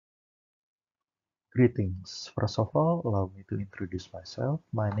Greetings. First of all, allow me to introduce myself.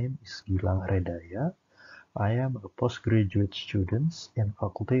 My name is Gilang Hredaya. I am a postgraduate student in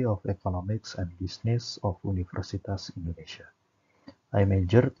Faculty of Economics and Business of Universitas Indonesia. I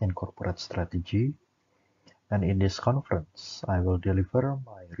majored in corporate strategy, and in this conference, I will deliver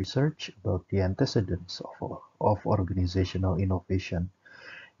my research about the antecedents of organizational innovation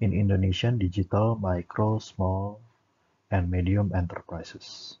in Indonesian digital micro, small, and medium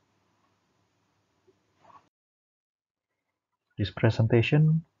enterprises. This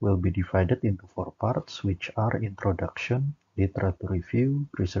presentation will be divided into four parts, which are introduction, literature review,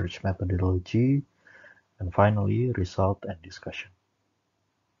 research methodology, and finally, result and discussion.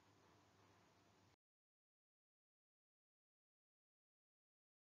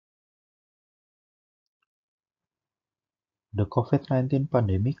 The COVID-19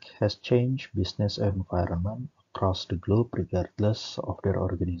 pandemic has changed business environment across the globe regardless of their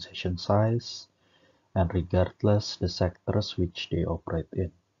organization size and regardless the sectors which they operate in.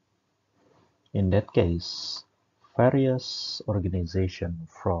 In that case, various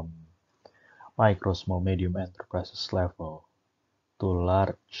organizations from micro, small, medium enterprises level to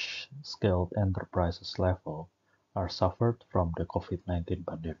large-scale enterprises level are suffered from the COVID-19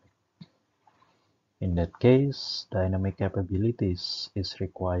 pandemic. In that case, dynamic capabilities is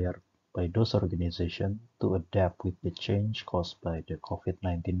required by those organizations to adapt with the change caused by the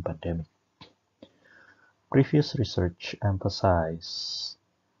COVID-19 pandemic. Previous research emphasized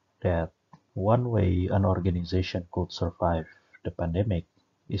that one way an organization could survive the pandemic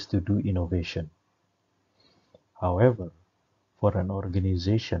is to do innovation. However, for an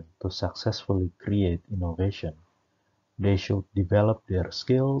organization to successfully create innovation, they should develop their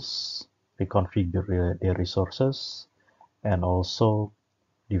skills, reconfigure their resources, and also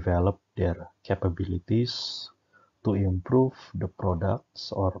develop their capabilities to improve the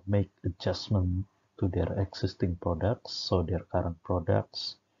products or make adjustment to their existing products so their current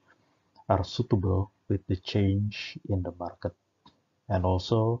products are suitable with the change in the market and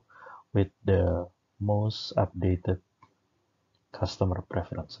also with the most updated customer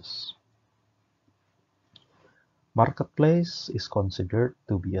preferences. Marketplace is considered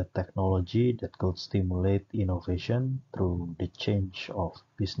to be a technology that could stimulate innovation through the change of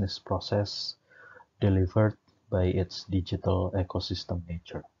business process delivered by its digital ecosystem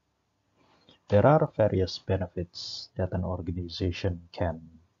nature. There are various benefits that an organization can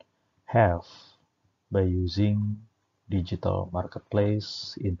have by using digital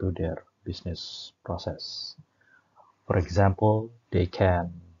marketplace into their business process. For example, they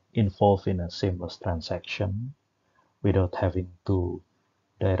can involve in a seamless transaction without having to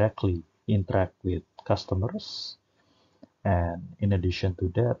directly interact with customers. And in addition to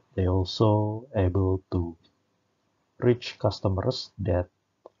that, they also able to reach customers that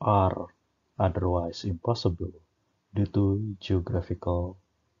are otherwise impossible due to geographical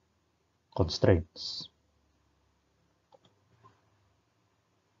constraints.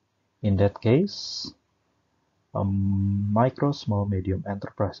 In that case, micro, small, medium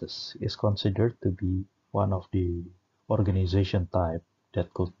enterprises is considered to be one of the organization type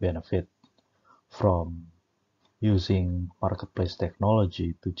that could benefit from using marketplace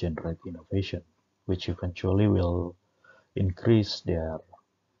technology to generate innovation, which eventually will increase their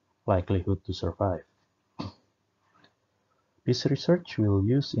likelihood to survive. This research will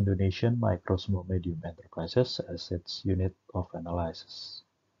use Indonesian micro, small, medium enterprises as its unit of analysis.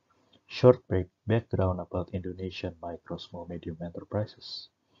 Short background about Indonesian micro, small, medium enterprises.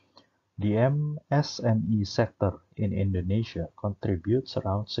 The MSME sector in Indonesia contributes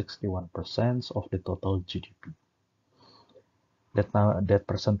around 61% of the total GDP. That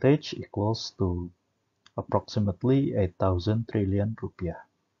percentage equals to approximately 8,000 trillion rupiah.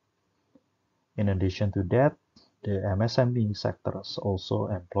 In addition to that, the MSME sectors also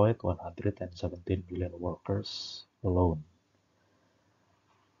employed 117 million workers alone.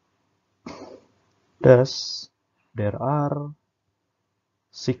 Thus, there are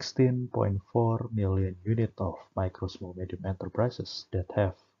 16.4 million units of micro, small, medium enterprises that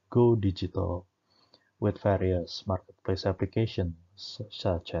have go digital with various marketplace applications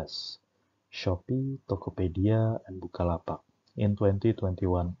such as Shopee, Tokopedia, and Bukalapak in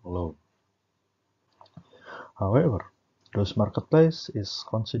 2021 alone. However, those marketplace is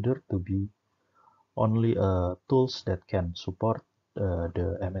considered to be only tools that can support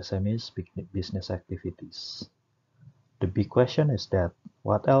the MSME's business activities. The big question is that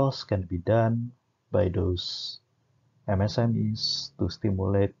what else can be done by those MSMEs to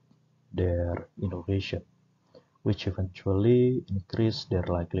stimulate their innovation, which eventually increase their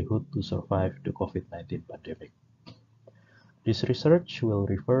likelihood to survive the COVID-19 pandemic. This research will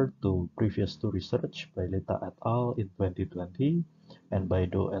refer to previous two research by Leta et al. In 2020 and by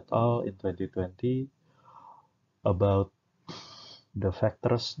Do et al. In 2020 about the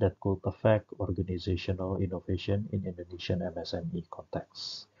factors that could affect organizational innovation in Indonesian MSME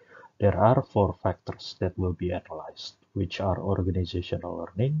context. There are four factors that will be analyzed, which are organizational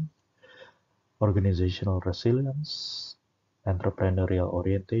learning, organizational resilience, entrepreneurial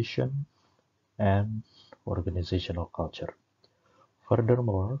orientation, and organizational culture.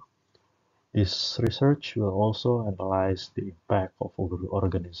 Furthermore, this research will also analyze the impact of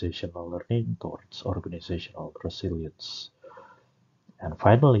organizational learning towards organizational resilience. And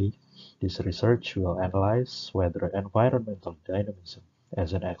finally, this research will analyze whether environmental dynamism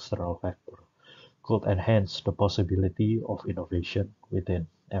as an external factor could enhance the possibility of innovation within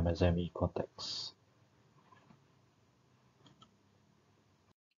MSME contexts.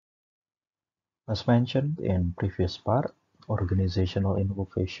 As mentioned in previous part, organizational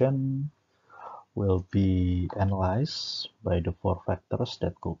innovation will be analyzed by the four factors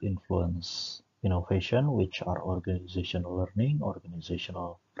that could influence innovation, which are organizational learning,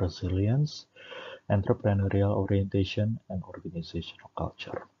 organizational resilience, entrepreneurial orientation, and organizational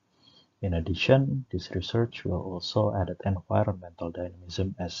culture. In addition, this research will also add environmental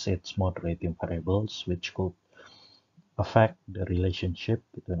dynamism as its moderating variables, which could affect the relationship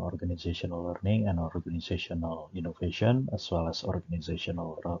between organizational learning and organizational innovation, as well as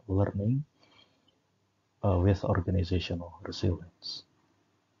organizational learning with organizational resilience.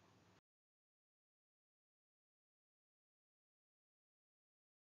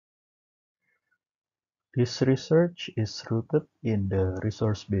 This research is rooted in the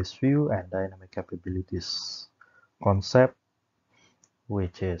resource-based view and dynamic capabilities concept,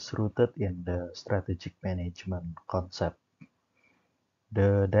 which is rooted in the strategic management concept.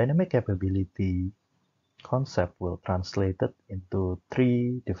 The dynamic capability concept will translate it into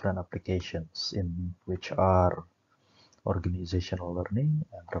three different applications in which are organizational learning,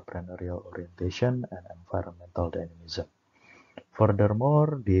 entrepreneurial orientation, and environmental dynamism.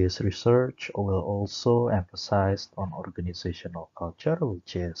 Furthermore, this research will also emphasize on organizational culture,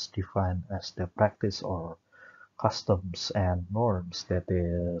 which is defined as the practice or customs and norms that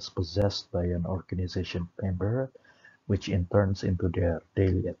is possessed by an organization member, which in turns into their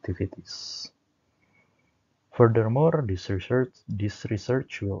daily activities. Furthermore, this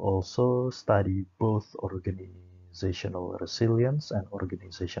research will also study both organizational resilience and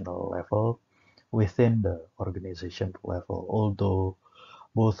organizational level within the organization level, although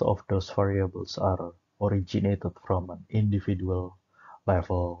both of those variables are originated from an individual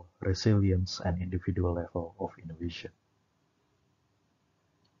level resilience and individual level of innovation.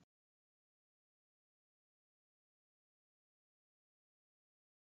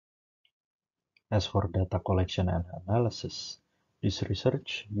 As for data collection and analysis, this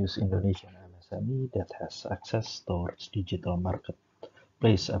research uses Indonesian MSME that has access towards digital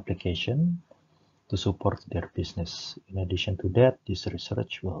marketplace application to support their business. In addition to that, this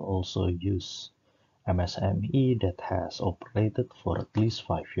research will also use MSME that has operated for at least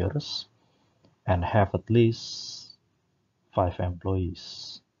 5 years and have at least 5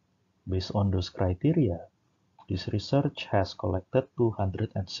 employees. Based on those criteria, this research has collected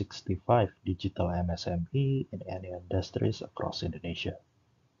 265 digital MSME in any industries across Indonesia.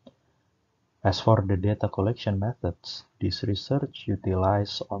 As for the data collection methods, this research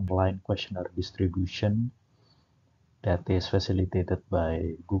utilizes online questionnaire distribution that is facilitated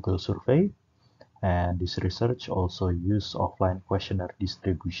by Google Survey, and this research also uses offline questionnaire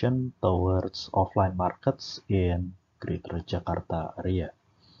distribution towards offline markets in Greater Jakarta area.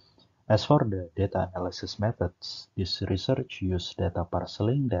 As for the data analysis methods, this research uses data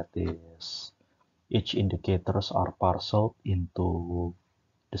parceling, that is, each indicators are parceled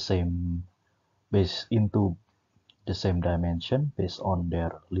the same into the same dimension based on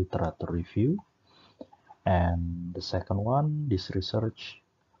their literature review. And the second one, this research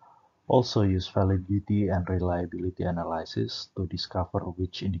also use validity and reliability analysis to discover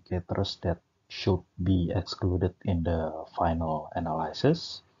which indicators that should be excluded in the final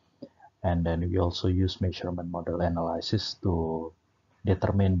analysis. And then we also use measurement model analysis to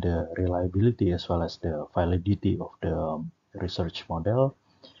determine the reliability as well as the validity of the research model.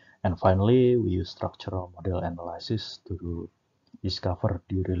 And finally, we use structural model analysis to discover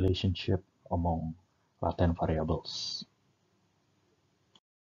the relationship among latent variables.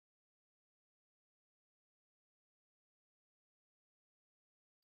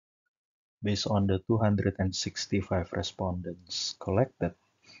 Based on the 265 respondents collected,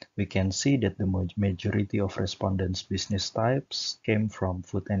 we can see that the majority of respondents' business types came from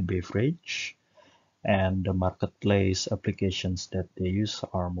food and beverage, And the marketplace applications that they use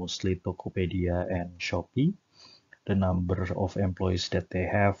are mostly Tokopedia and Shopee. The number of employees that they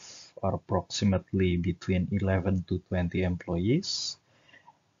have are approximately between 11 to 20 employees,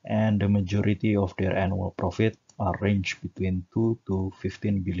 and the majority of their annual profit are ranged between 2 to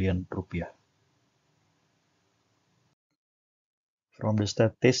 15 billion rupiah. From the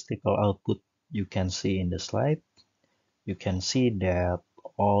statistical output you can see in the slide, you can see that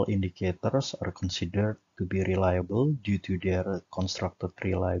all indicators are considered to be reliable due to their constructed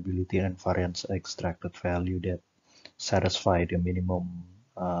reliability and variance extracted value that satisfy the minimum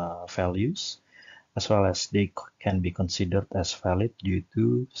values, as well as they can be considered as valid due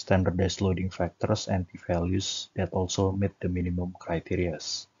to standardized loading factors and p-values that also meet the minimum criteria.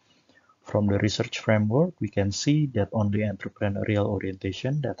 From the research framework, we can see that only entrepreneurial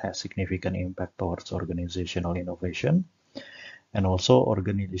orientation that has significant impact towards organizational innovation, and also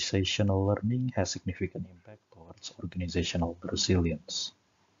organizational learning has significant impact towards organizational resilience.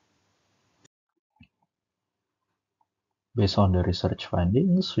 Based on the research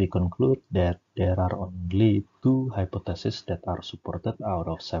findings, we conclude that there are only 2 hypotheses that are supported out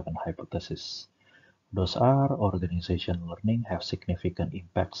of 7 hypotheses. Those are organizational learning have significant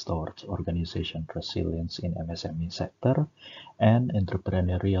impacts towards organization resilience in MSME sector, and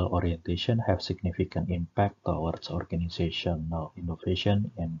entrepreneurial orientation have significant impact towards organizational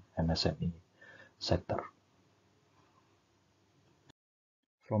innovation in MSME sector.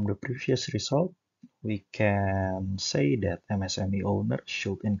 From the previous result, we can say that MSME owners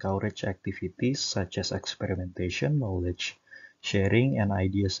should encourage activities such as experimentation, knowledge sharing, and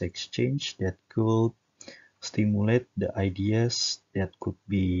ideas exchange that could stimulate the ideas that could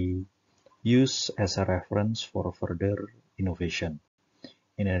be used as a reference for further innovation.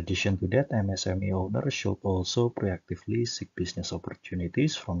 In addition to that, MSME owners should also proactively seek business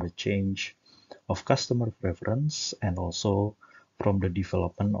opportunities from the change of customer preference and also from the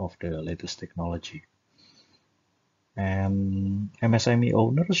development of the latest technology. And MSME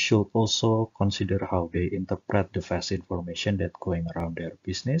owners should also consider how they interpret the vast information that's going around their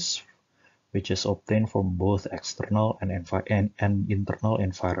business, which is obtained from both external and internal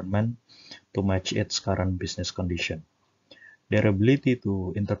environment to match its current business condition. Their ability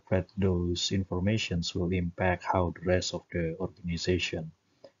to interpret those informations will impact how the rest of the organization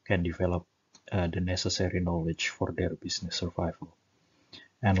can develop the necessary knowledge for their business survival.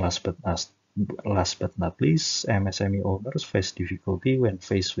 And last but not least, MSME owners face difficulty when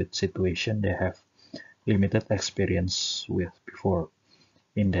faced with situations they have limited experience with before.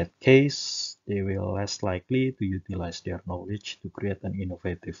 In that case, they will less likely to utilize their knowledge to create an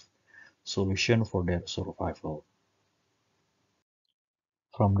innovative solution for their survival.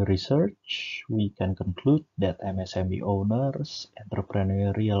 From the research, we can conclude that MSME owners'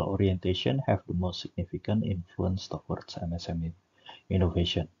 entrepreneurial orientation have the most significant influence towards MSME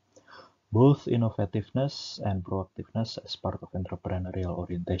innovation. Both innovativeness and proactiveness as part of entrepreneurial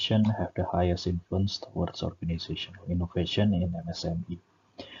orientation have the highest influence towards organizational innovation in MSME.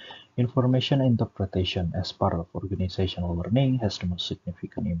 Information interpretation as part of organizational learning has the most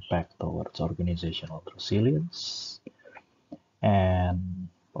significant impact towards organizational resilience, and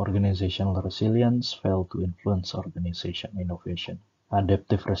organizational resilience fails to influence organization innovation.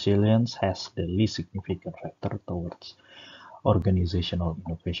 Adaptive resilience has the least significant factor towards organizational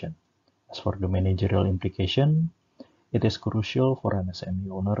innovation. As for the managerial implication, it is crucial for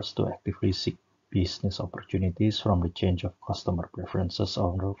MSME owners to actively seek business opportunities from the change of customer preferences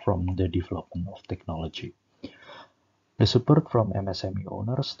or from the development of technology. The support from MSME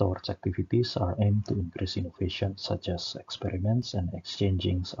owners towards activities are aimed to increase innovation, such as experiments and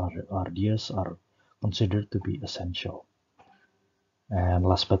exchanging ideas are considered to be essential. And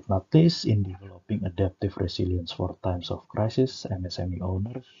last but not least, in developing adaptive resilience for times of crisis, MSME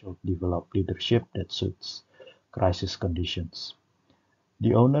owners should develop leadership that suits crisis conditions.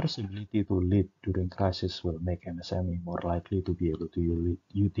 The owner's ability to lead during crisis will make MSME more likely to be able to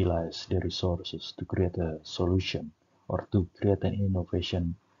utilize the resources to create a solution or to create an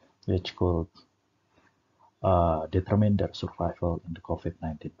innovation which could determine their survival in the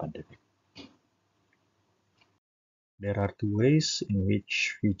COVID-19 pandemic. There are 2 ways in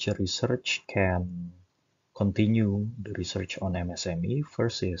which future research can continue the research on MSME.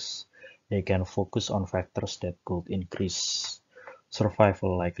 First is they can focus on factors that could increase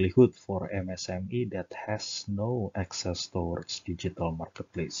survival likelihood for MSME that has no access towards digital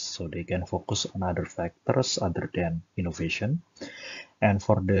marketplace. So they can focus on other factors other than innovation. And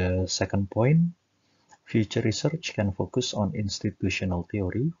for the second point, future research can focus on institutional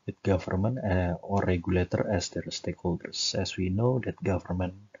theory with government or regulator as their stakeholders, as we know that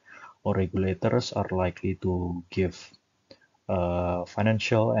government or regulators are likely to give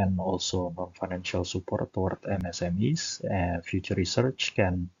financial and also non-financial support toward MSMEs, and future research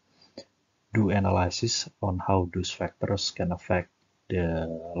can do analysis on how those factors can affect the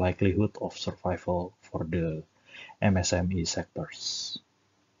likelihood of survival for the MSME sectors.